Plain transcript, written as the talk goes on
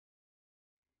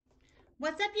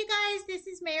What's up, you guys? This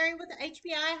is Mary with the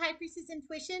HBI High Priestess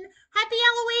Intuition. Happy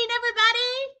Halloween,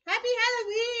 everybody! Happy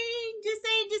Halloween! Just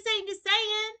saying, just saying, just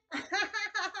saying.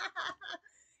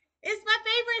 It's my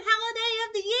favorite holiday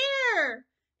of the year.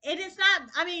 And it's not,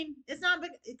 it's not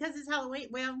because it's Halloween.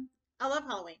 Well, I love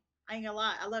Halloween. I ain't gonna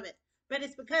lie, I love it. But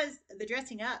it's because of the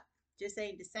dressing up. Just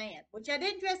saying, just saying. Which I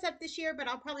didn't dress up this year, but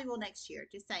I'll probably will next year.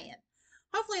 Just saying.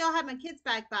 Hopefully I'll have my kids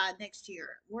back by next year.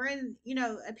 We're in,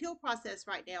 appeal process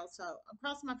right now, so I'm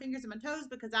crossing my fingers and my toes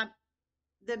because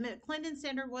the Clinton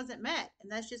standard wasn't met, and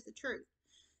that's just the truth.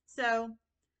 So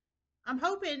I'm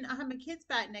hoping I have my kids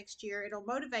back next year. It'll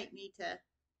motivate me to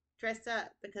dress up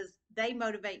because they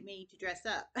motivate me to dress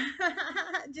up.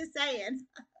 Just saying.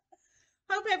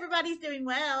 Hope everybody's doing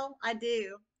well. I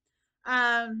do.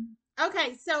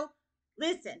 Okay, so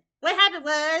listen, what happened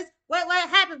was,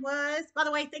 by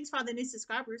the way, thanks for all the new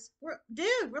subscribers. We're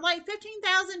like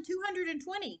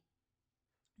 15,220.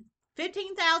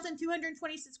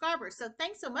 15,220 subscribers. So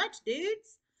thanks so much,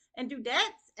 dudes and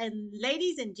dudettes and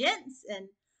ladies and gents, and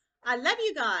I love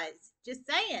you guys. Just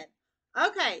saying.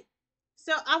 Okay.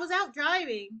 So I was out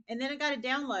driving and then I got a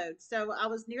download. So I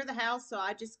was near the house, so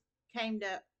I just came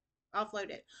to offload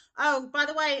it. Oh, by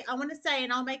the way, I want to say,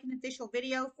 and I'll make an official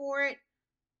video for it,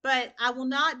 but I will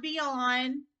not be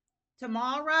on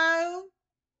tomorrow,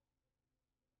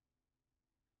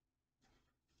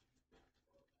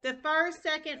 the 1st,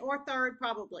 2nd, or 3rd,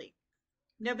 probably.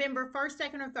 November 1st,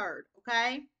 2nd, or 3rd,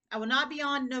 okay? I will not be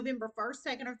on November 1st,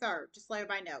 2nd, or 3rd. Just let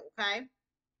everybody know, okay?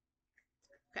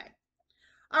 Okay.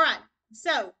 All right.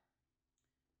 So,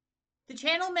 the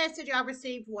channel message I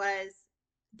received was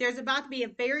there's about to be a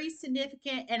very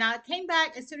significant, and I came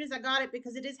back as soon as I got it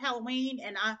because it is Halloween,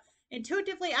 and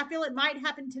intuitively I feel it might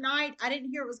happen tonight. I didn't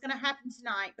hear it was going to happen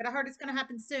tonight, but I heard it's going to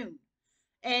happen soon.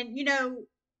 And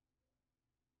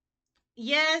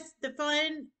yes, the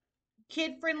fun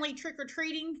kid-friendly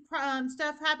trick-or-treating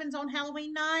stuff happens on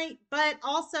Halloween night, but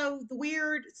also the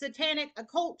weird satanic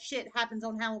occult shit happens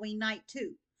on Halloween night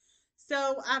too.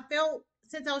 So I felt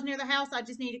since I was near the house, I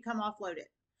just need to come offload it.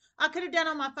 I could have done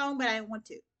it on my phone, but I didn't want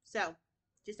to. So,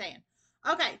 just saying.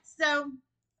 Okay, so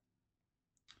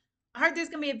I heard there's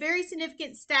going to be a very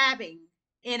significant stabbing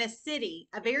in a city,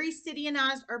 a very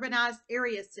cityanized, urbanized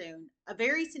area soon. A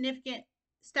very significant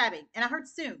stabbing. And I heard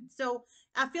soon. So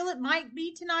I feel it might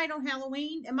be tonight on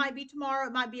Halloween. It might be tomorrow.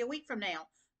 It might be a week from now.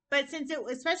 But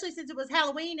especially since it was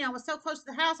Halloween and I was so close to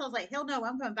the house, I was like, hell no,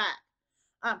 I'm coming back.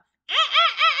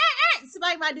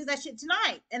 Somebody might do that shit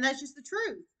tonight. And that's just the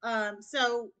truth.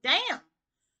 So damn.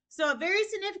 So a very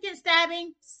significant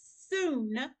stabbing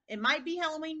soon. It might be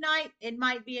Halloween night. It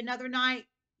might be another night.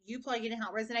 You plug it in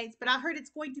how it resonates. But I heard it's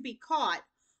going to be caught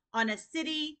on a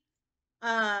city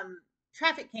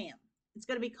traffic cam. It's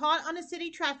going to be caught on a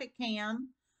city traffic cam.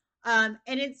 And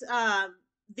it's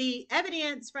the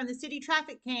evidence from the city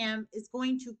traffic cam is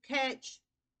going to catch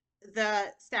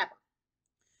the stabber.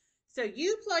 So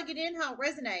you plug it in how it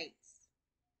resonates.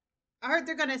 I heard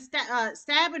they're going to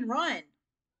stab and run.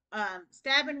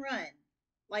 Stab and run.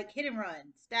 Like hit and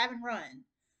run. Stab and run.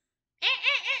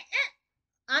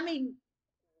 I mean,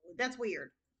 that's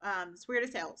weird. It's weird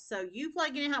as hell. So you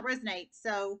plug it in how it resonates.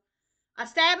 So I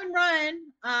stab and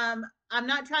run. I'm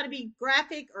not trying to be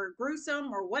graphic or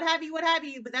gruesome or what have you,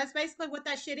 but that's basically what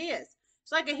that shit is.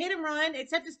 It's like a hit and run,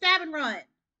 except a stab and run.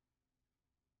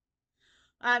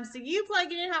 So you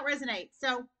plug it in how it resonates.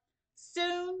 So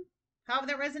soon, however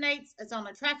that resonates, it's on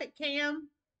a traffic cam,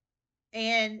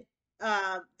 and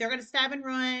they're gonna stab and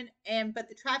run, but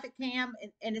the traffic cam,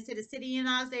 and it's in a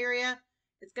cityanized area.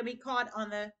 It's gonna be caught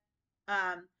on the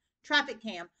traffic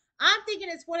cam. I'm thinking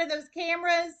it's one of those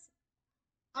cameras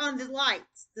on the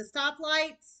lights, the stop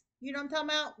lights. You know what I'm talking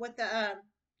about? With the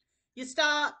you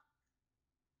stop,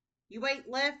 you wait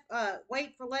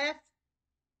wait for left.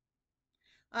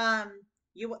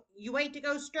 You wait to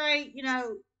go straight,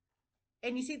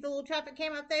 and you see the little traffic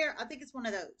cam up there. I think it's one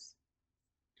of those.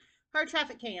 Her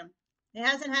traffic cam. It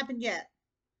hasn't happened yet.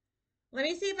 Let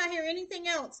me see if I hear anything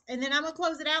else, and then I'm gonna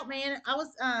close it out, man. I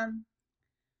was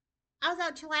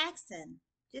out chillaxing.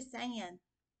 Just saying.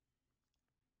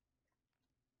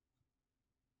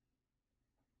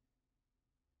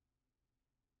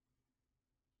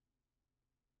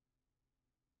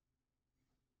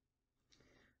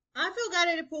 I feel got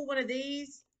to pull one of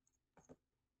these.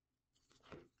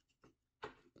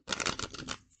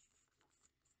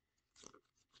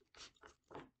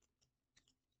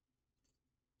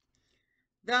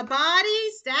 The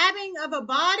body, stabbing of a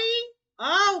body.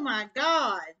 Oh my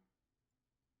God.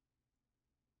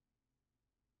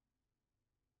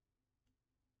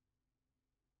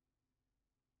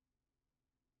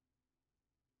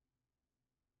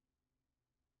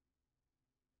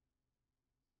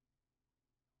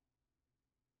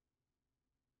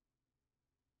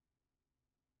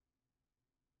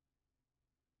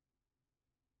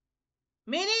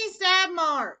 Many stab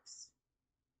marks.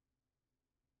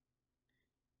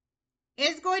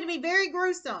 It's going to be very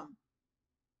gruesome.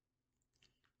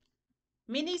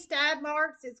 Many stab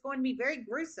marks. It's going to be very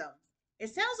gruesome. It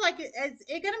sounds like it's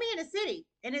going to be in a city,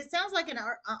 and it sounds like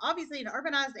obviously an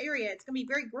urbanized area. It's going to be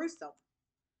very gruesome.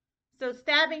 So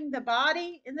stabbing the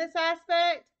body in this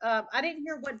aspect, I didn't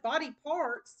hear what body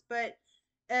parts, but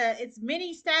it's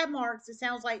many stab marks. It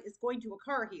sounds like it's going to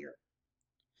occur here,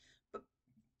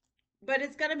 but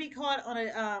it's going to be caught on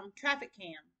a traffic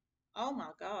cam. Oh my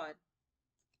god!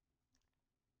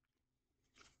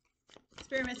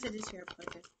 Experiment said this here.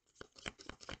 Okay.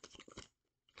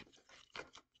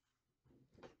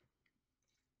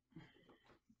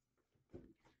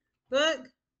 Book.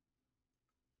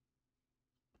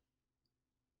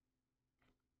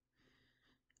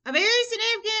 A very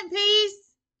significant piece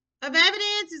of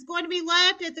evidence is going to be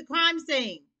left at the crime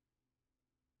scene.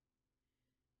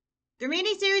 Through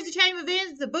many series of chain of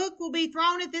events, the book will be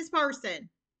thrown at this person.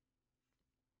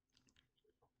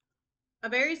 A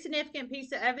very significant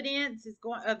piece of evidence is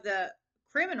going of the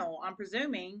criminal, I'm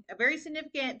presuming. A very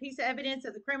significant piece of evidence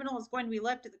of the criminal is going to be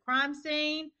left at the crime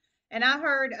scene. And I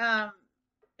heard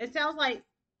it sounds like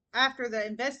after the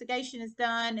investigation is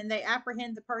done and they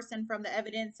apprehend the person from the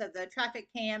evidence of the traffic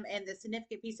cam and the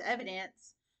significant piece of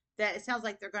evidence, that it sounds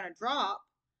like they're going to drop,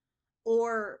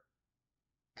 or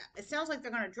it sounds like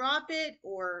they're going to drop it,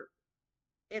 or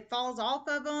it falls off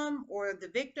of them, or the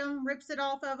victim rips it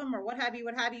off of them, or what have you,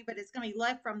 but it's going to be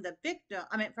left from the victim,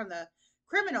 from the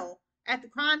criminal at the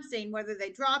crime scene, whether they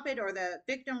drop it or the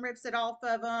victim rips it off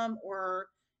of them, or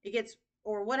it gets,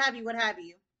 or what have you.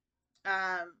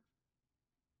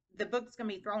 The book's going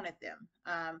to be thrown at them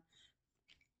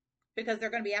because they're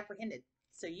going to be apprehended.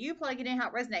 So you plug it in how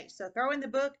it resonates. So throw in the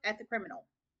book at the criminal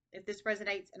if this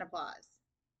resonates and applies.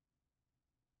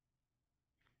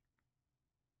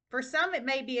 For some, it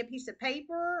may be a piece of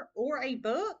paper or a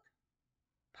book,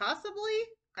 possibly.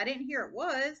 I didn't hear it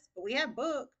was, but we have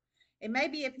book. It may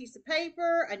be a piece of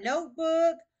paper, a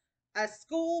notebook, a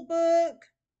school book,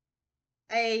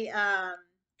 a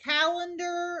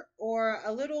calendar, or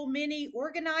a little mini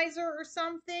organizer or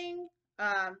something.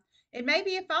 It may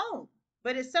be a phone,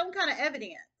 but it's some kind of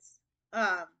evidence.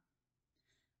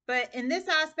 But in this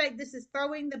aspect, this is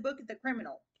throwing the book at the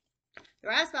criminal.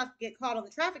 Their ass about to get caught on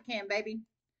the traffic cam, baby.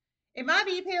 It might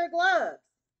be a pair of gloves.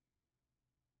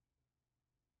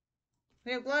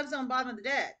 We have gloves on the bottom of the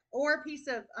deck, or a piece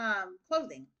of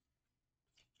clothing.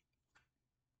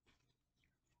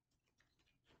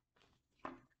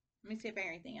 Let me see if I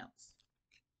hear anything else.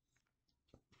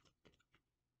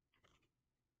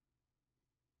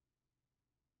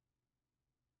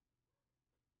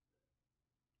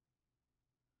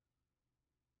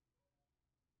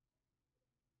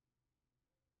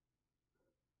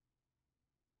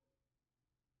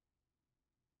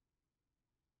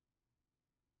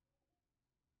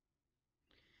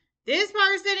 This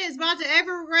person is about to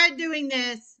ever regret doing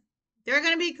this. They're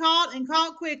going to be caught and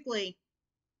caught quickly.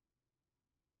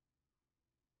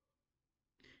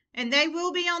 And they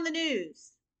will be on the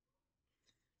news.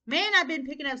 Man, I've been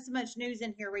picking up so much news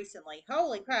in here recently.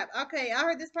 Holy crap. Okay, I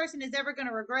heard this person is ever going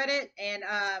to regret it. And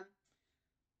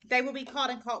they will be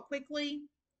caught and caught quickly.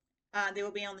 They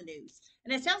will be on the news.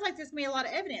 And it sounds like there's going to be a lot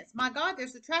of evidence. My God,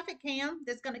 there's a traffic cam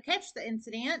that's going to catch the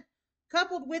incident,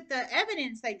 coupled with the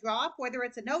evidence they drop, whether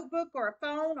it's a notebook or a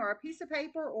phone or a piece of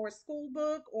paper or a school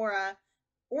book or a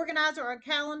organizer or a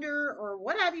calendar or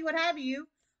what have you,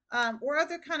 or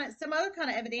some other kind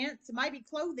of evidence. It might be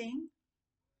clothing,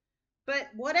 but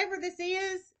whatever this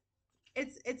is,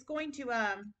 it's going to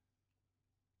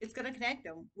connect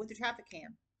them with the traffic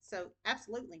cam. So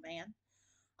absolutely, man.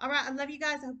 All right, I love you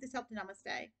guys. I hope this helped, and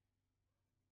namaste.